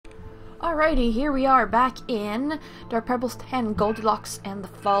Alrighty, here we are back in Dark Pebbles 10, Goldilocks and the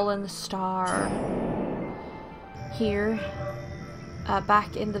Fallen Star. Here,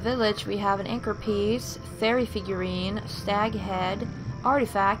 back in the village, we have an anchor piece, fairy figurine, stag head,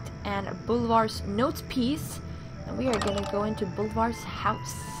 artifact, and Bulvar's notes piece. And we are gonna go into Bulvar's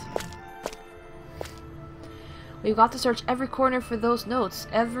house. We've got to search every corner for those notes,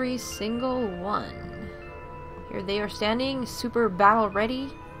 every single one. Here they are standing, super battle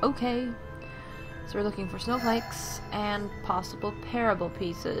ready. Okay, so we're looking for snowflakes and possible parable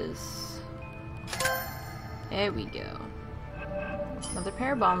pieces. There we go. Another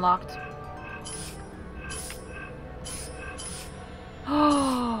parable unlocked.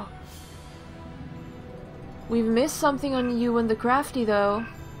 Oh, we've missed something on you and the crafty though.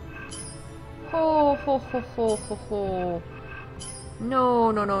 Ho ho ho ho ho ho.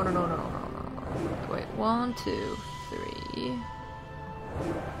 No no no no no no no no. Wait, 1, 2, 3.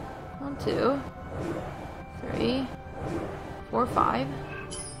 1, 2, 3, 4, 5,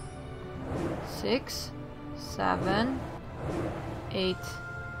 6, 7, 8,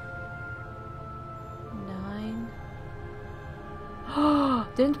 9. Oh,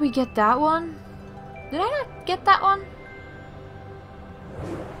 didn't we get that one? Did I not get that one?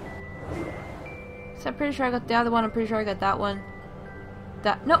 So I'm pretty sure I got the other one. I'm pretty sure I got that one.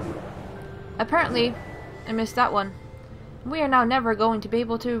 Nope. Apparently, I missed that one. We are now never going to be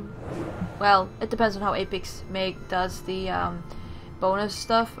able to. Well, it depends on how Ep8 does the bonus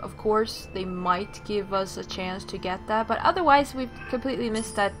stuff. Of course, they might give us a chance to get that, but otherwise, we've completely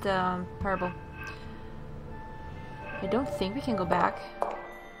missed that parable. I don't think we can go back.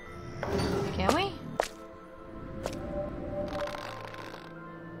 Can we?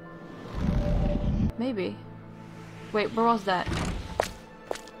 Maybe. Wait, where was that?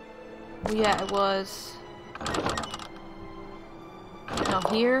 Oh, yeah, it was. No,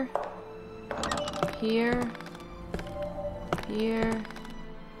 here. Here. Here.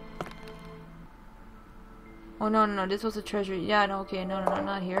 Oh, no, no, no, this was a treasure. Yeah, no, okay, no, no, no,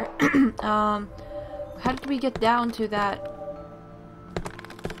 not here. How did we get down to that?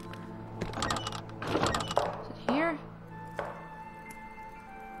 Is it here?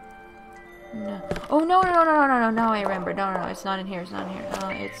 No. Oh, no, no, no, no, no, no, no, now I remember. No, no, no, it's not in here, it's not in here.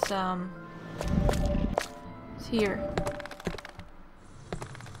 It's here.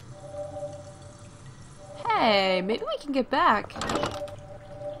 Hey, maybe we can get back.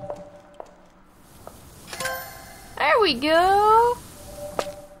 There we go!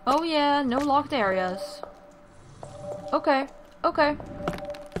 Oh yeah, no locked areas. Okay, okay.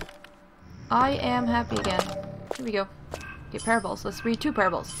 I am happy again. Here we go. Okay, parables. Let's read 2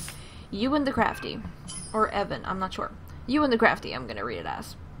 parables. You and the Crafty. Or Evan, I'm not sure. You and the Crafty, I'm gonna read it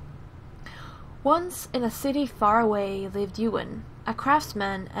as. Once in a city far away lived Ewan, a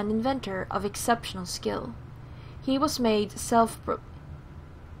craftsman and inventor of exceptional skill. He was made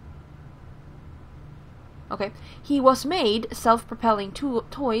self-propelling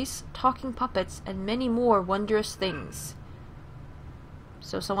toys, talking puppets, and many more wondrous things.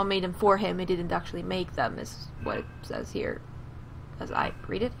 So someone made them for him, he didn't actually make them, is what it says here. As I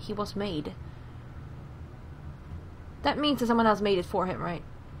read it, he was made. That means that someone else made it for him, right?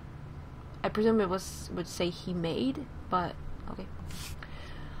 I presume it would say he made, but okay.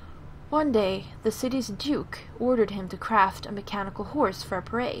 One day, the city's duke ordered him to craft a mechanical horse for a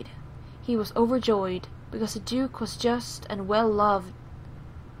parade. He was overjoyed because the duke was just and well-loved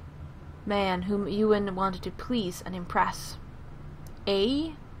man whom Ewan wanted to please and impress.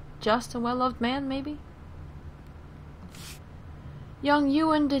 A just and well-loved man, maybe? Young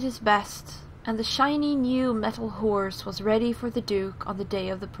Ewan did his best, and the shiny new metal horse was ready for the duke on the day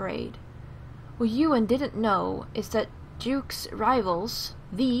of the parade. What Ewan didn't know is that the Duke's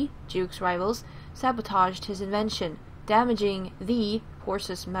rivals, sabotaged his invention, damaging the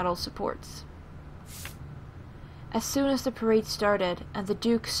horse's metal supports. As soon as the parade started and the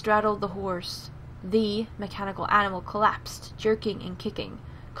Duke straddled the horse, the mechanical animal collapsed, jerking and kicking,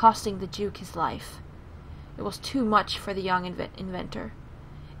 costing the Duke his life. It was too much for the young inventor.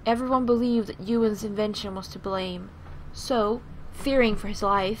 Everyone believed that Ewan's invention was to blame, so, fearing for his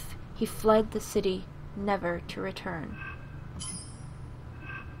life, he fled the city, never to return.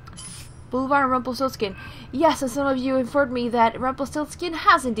 Bulvar and Rumpelstiltskin. Yes, and some of you informed me that Rumpelstiltskin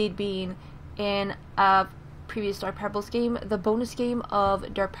has indeed been in a previous Dark Pebbles game, the bonus game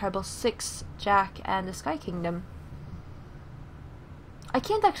of Dark Pebbles 6, Jack and the Sky Kingdom. I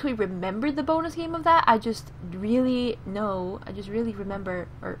can't actually remember the bonus game of that, I just really remember,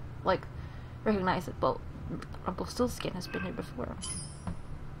 or like, recognize it. Well, Rumpelstiltskin has been here before.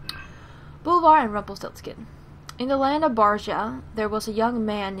 Bulvar and Rumpelstiltskin. In the land of Barja, there was a young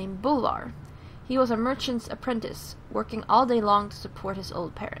man named Bulvar. He was a merchant's apprentice, working all day long to support his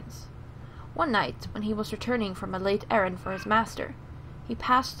old parents. One night, when he was returning from a late errand for his master, he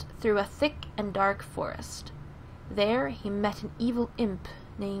passed through a thick and dark forest. There he met an evil imp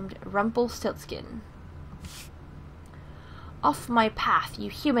named Rumpelstiltskin. "Off my path, you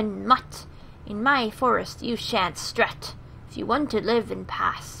human mutt! In my forest you shan't strut! If you want to live and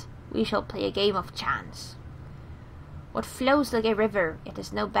pass, we shall play a game of chance. What flows like a river, it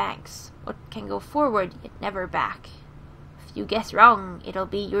has no banks. What can go forward, yet never back. If you guess wrong, it'll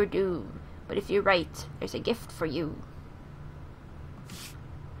be your doom. But if you're right, there's a gift for you."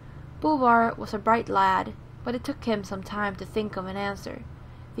 Bulvar was a bright lad, but it took him some time to think of an answer.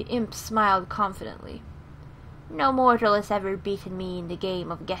 The imp smiled confidently. "No mortal has ever beaten me in the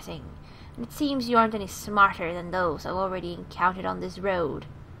game of guessing, and it seems you aren't any smarter than those I've already encountered on this road.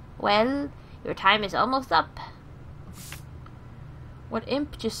 Well, your time is almost up." What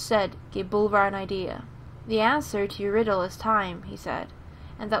Imp just said gave Bulvar an idea. "The answer to your riddle is time," he said,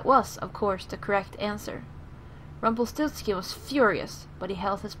 and that was, of course, the correct answer. Rumpelstiltskin was furious, but he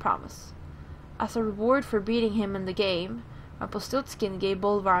held his promise. As a reward for beating him in the game, Rumpelstiltskin gave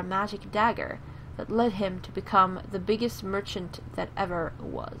Bulvar a magic dagger that led him to become the biggest merchant that ever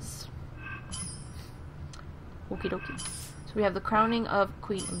was. Okie dokie. So we have the crowning of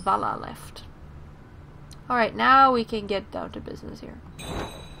Queen Vala left. Alright, now we can get down to business here.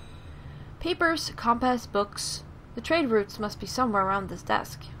 Papers, compass, books. The trade routes must be somewhere around this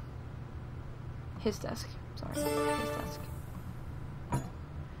desk. His desk. Sorry, his desk.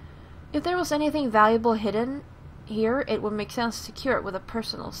 If there was anything valuable hidden here, it would make sense to secure it with a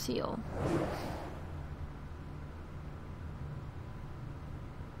personal seal.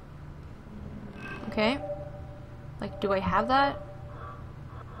 Okay. Like, do I have that?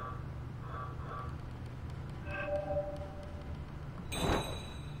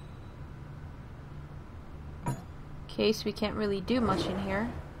 Case we can't really do much in here.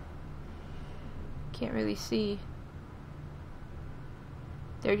 Can't really see.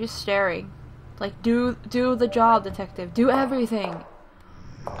 They're just staring. Like, do the job, detective. Do everything.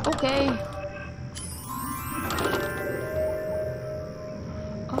 Okay.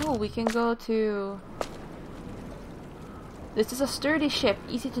 Oh, we can go to... This is a sturdy ship,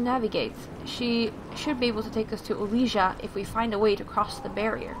 easy to navigate. She should be able to take us to Olija if we find a way to cross the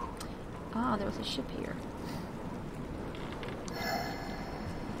barrier. Ah, there was a ship here.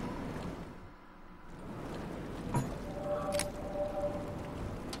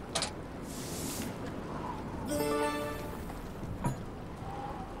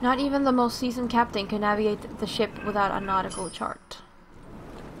 Not even the most seasoned captain can navigate the ship without a nautical chart.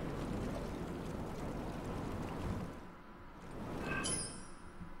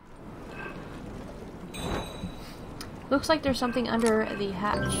 Looks like there's something under the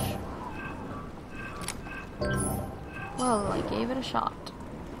hatch. Well, I gave it a shot.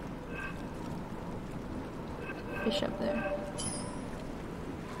 Fish up there.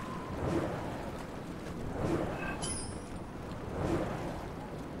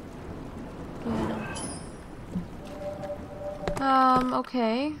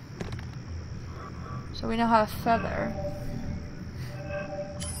 Okay. So we now have a feather.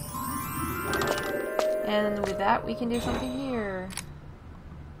 And with that, we can do something here.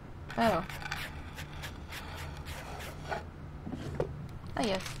 Oh. Ah,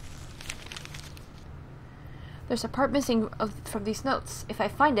 yes. There's a part missing from these notes. If I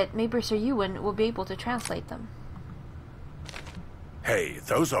find it, maybe Sir Ewan will be able to translate them. Hey,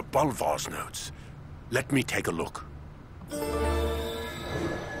 those are Bulvar's notes. Let me take a look.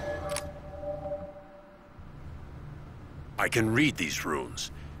 I can read these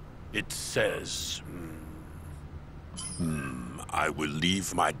runes. It says... I will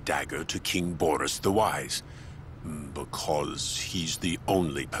leave my dagger to King Boris the Wise, because he's the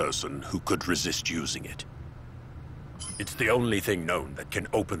only person who could resist using it. It's the only thing known that can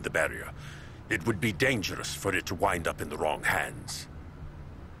open the barrier. It would be dangerous for it to wind up in the wrong hands.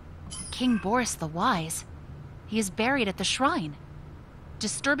 King Boris the Wise? He is buried at the shrine.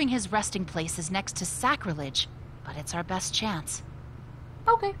 Disturbing his resting place is next to sacrilege, but it's our best chance.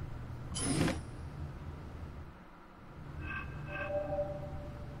 Okay.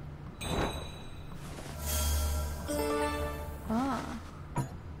 Ah.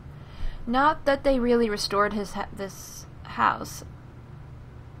 Not that they really restored this house.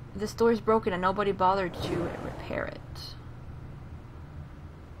 This door's broken and nobody bothered to repair it.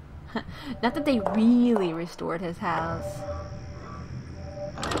 Not that they really restored his house.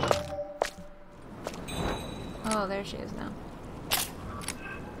 Oh, there she is now.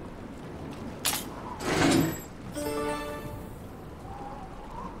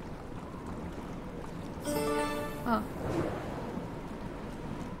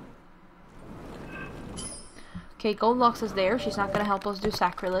 Okay, Goldilocks is there. She's not gonna help us do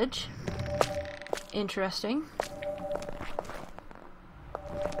sacrilege. Interesting.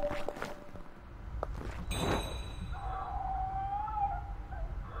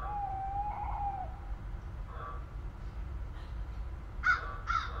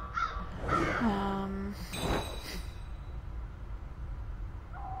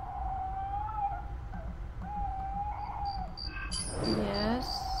 Yes.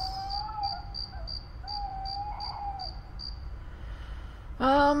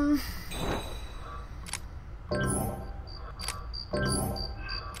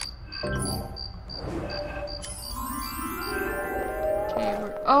 Okay,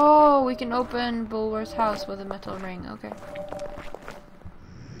 oh, we can open Bulvar's house with a metal ring. Okay.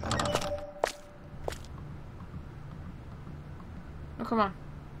 Oh, come on.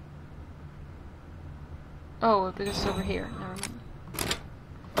 Oh, because it's over here. Never mind.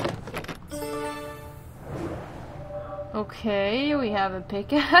 Okay, we have a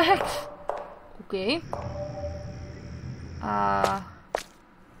pickaxe. Okay.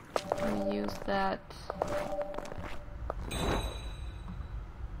 We use that.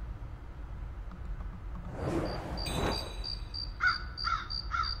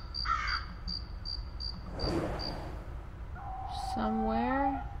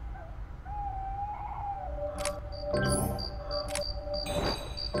 Somewhere.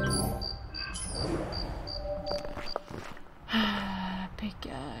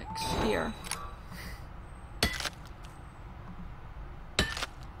 Pickaxe here.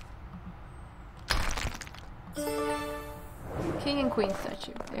 King and Queen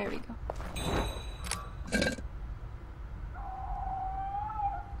statue. There we go.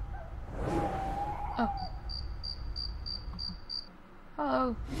 Oh.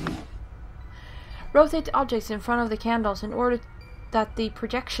 Hello. Rotate objects in front of the candles in order that the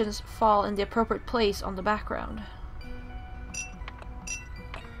projections fall in the appropriate place on the background.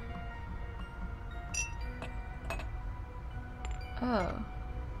 Oh.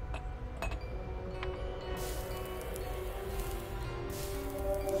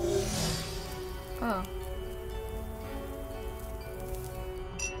 Oh.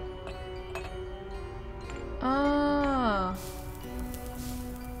 Oh.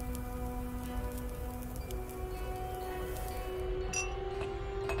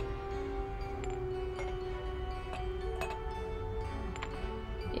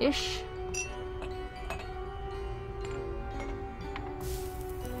 Ish.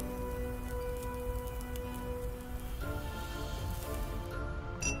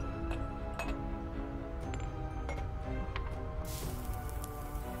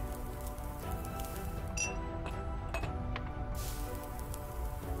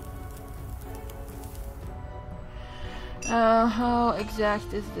 How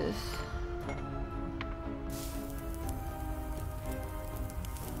exact is this?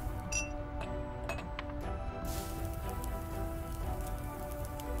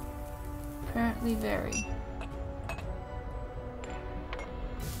 Apparently very.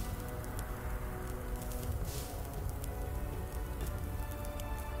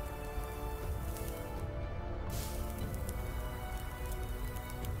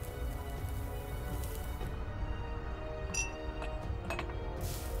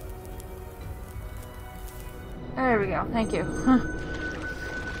 There we go, thank you.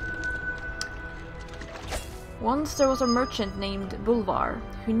 Once there was a merchant named Bulvar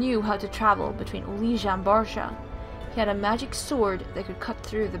who knew how to travel between Olija and Barsha. He had a magic sword that could cut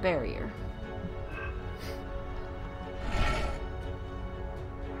through the barrier.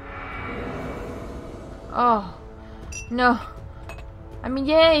 Oh, no. I mean,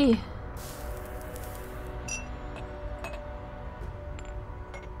 yay!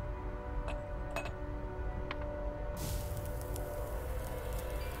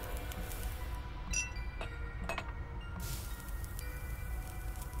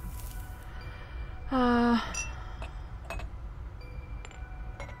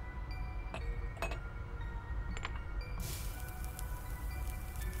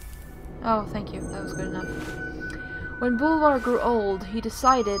 Oh, thank you. That was good enough. When Bulvar grew old, he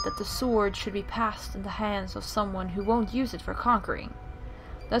decided that the sword should be passed in the hands of someone who won't use it for conquering.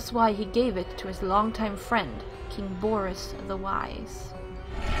 That's why he gave it to his longtime friend, King Boris the Wise.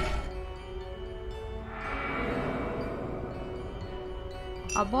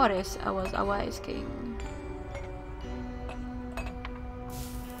 Boris was a wise king.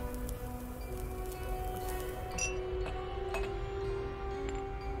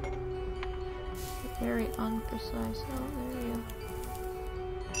 Very unprecise. Oh, there we go.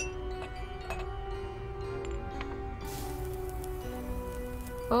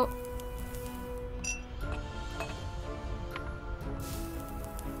 Oh.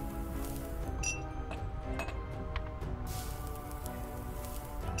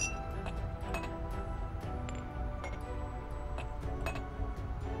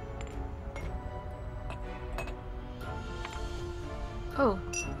 Oh.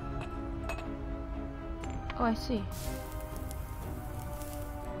 Oh, I see.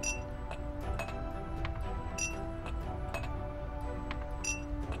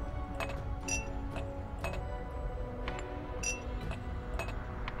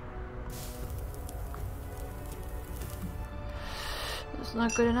 That's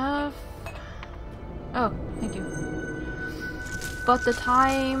not good enough. Oh, thank you. But the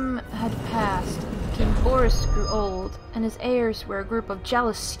time had passed. King Boris grew old, and his heirs were a group of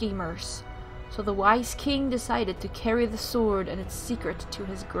jealous schemers. So the wise king decided to carry the sword and its secret to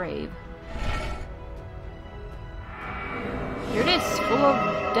his grave. Here it is, full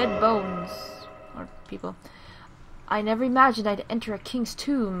of dead bones. Or people. I never imagined I'd enter a king's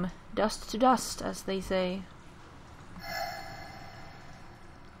tomb. Dust to dust, as they say.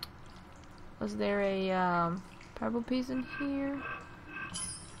 Was there a pebble piece in here?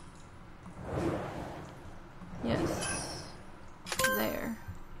 Yes. There.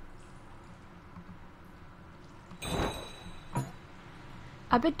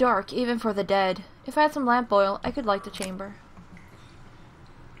 A bit dark, even for the dead. If I had some lamp oil, I could light the chamber.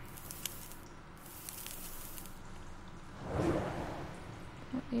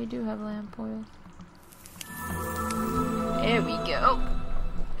 You do have lamp oil. There we go.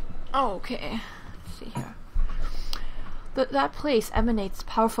 Okay. Let's see here. That place emanates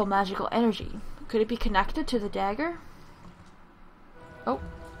powerful magical energy. Could it be connected to the dagger? Oh.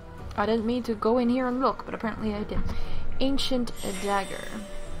 I didn't mean to go in here and look, but apparently I did. Ancient dagger.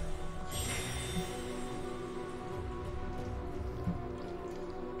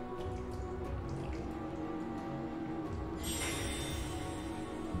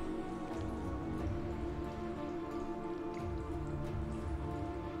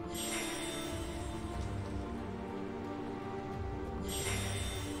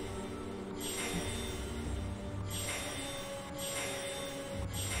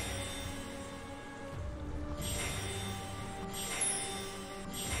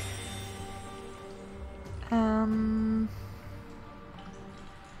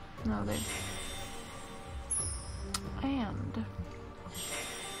 No, they... And...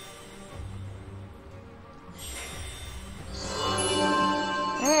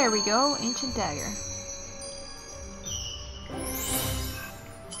 There we go, ancient dagger.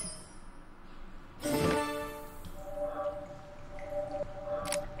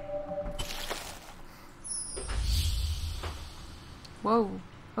 Whoa,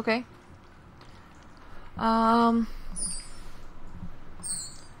 okay.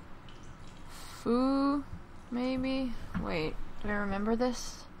 Foo, maybe? Wait, do I remember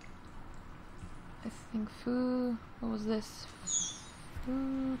this? I think Foo, what was this?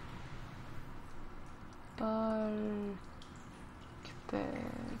 Foo,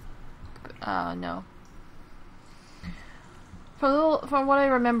 no. From what I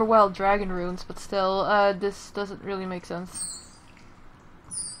remember, well, dragon runes, but still, this doesn't really make sense.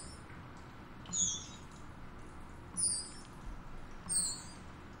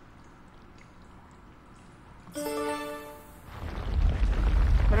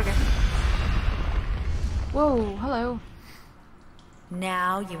 Whoa, hello.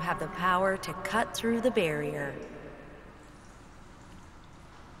 Now you have the power to cut through the barrier.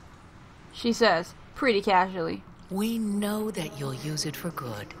 She says, pretty casually. We know that you'll use it for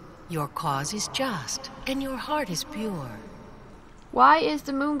good. Your cause is just, and your heart is pure. Why is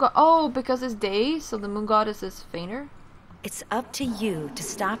the moon god... Oh, because it's day, so the moon goddess is fainter? It's up to you to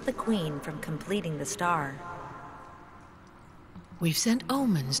stop the queen from completing the star. We've sent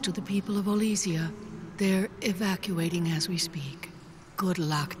omens to the people of Olesia. They're evacuating as we speak. Good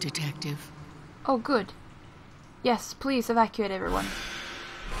luck, Detective. Oh, good. Yes, please evacuate everyone.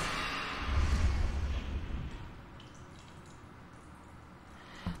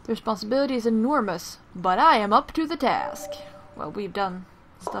 The responsibility is enormous, but I am up to the task. Well, we've done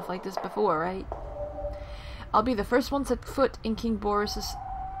stuff like this before, right? I'll be the first one to set foot in King Boris's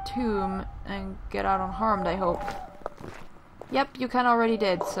tomb and get out unharmed, I hope. Yep, you kinda already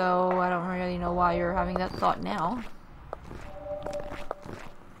did, so I don't really know why you're having that thought now.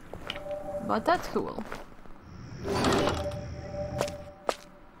 But that's cool.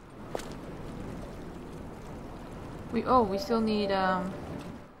 We still need,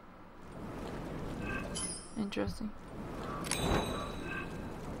 interesting.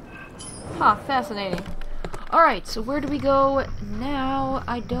 Huh, fascinating. Alright, so where do we go now?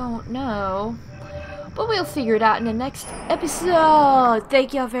 I don't know. But we'll figure it out in the next episode.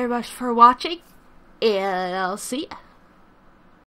 Thank you all very much for watching, and I'll see ya.